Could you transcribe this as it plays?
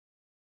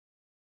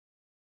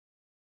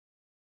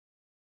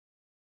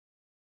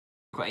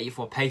got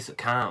 84 pace at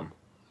cam.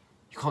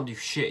 You can't do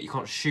shit, you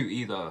can't shoot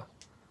either.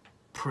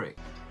 Prick.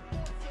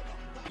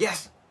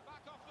 Yes!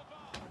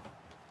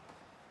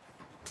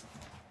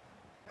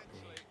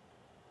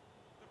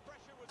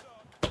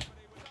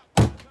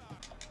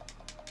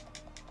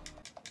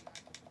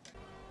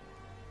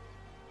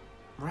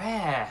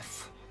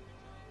 Ref!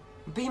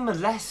 I'm being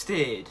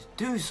molested!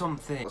 Do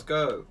something! Let's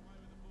go!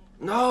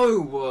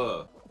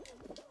 No!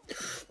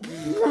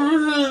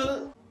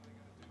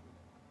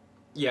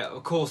 Yeah,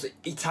 of course,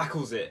 he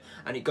tackles it,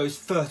 and it goes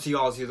 30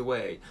 yards the other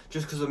way,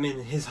 just because I'm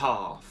in his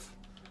half.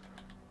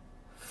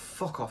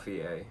 Fuck off,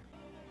 EA.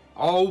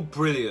 Oh,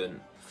 brilliant.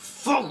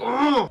 Fuck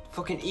off!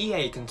 Fucking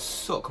EA can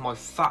suck my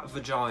fat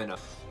vagina.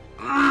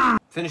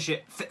 Finish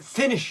it.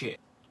 Finish it!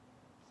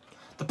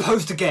 The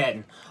post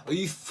again! Are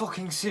you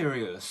fucking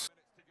serious?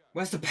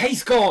 Where's the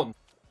pace gone?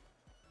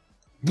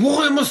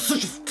 Why am I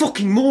such a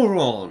fucking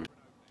moron?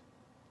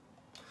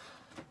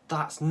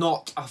 That's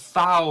not a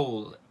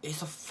foul.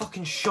 It's a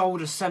fucking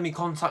shoulder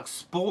semi-contact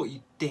sport,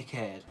 you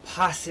dickhead.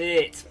 Pass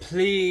it,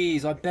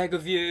 please, I beg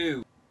of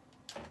you.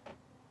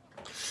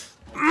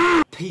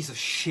 Piece of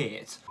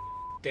shit.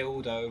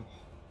 Dildo,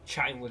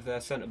 chatting with their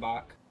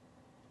centre-back.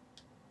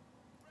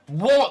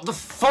 What the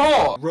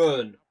fuck?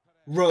 Run,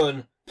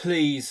 run,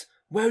 please.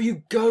 Where are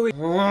you going?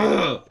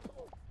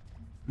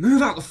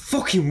 Move out the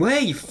fucking way,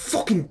 you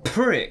fucking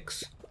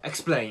pricks.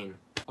 Explain.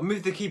 I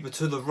moved the keeper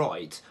to the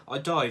right, I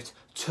dived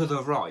to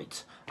the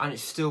right, and it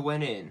still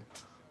went in.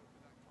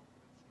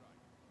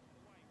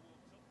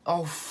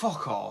 Oh,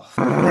 fuck off.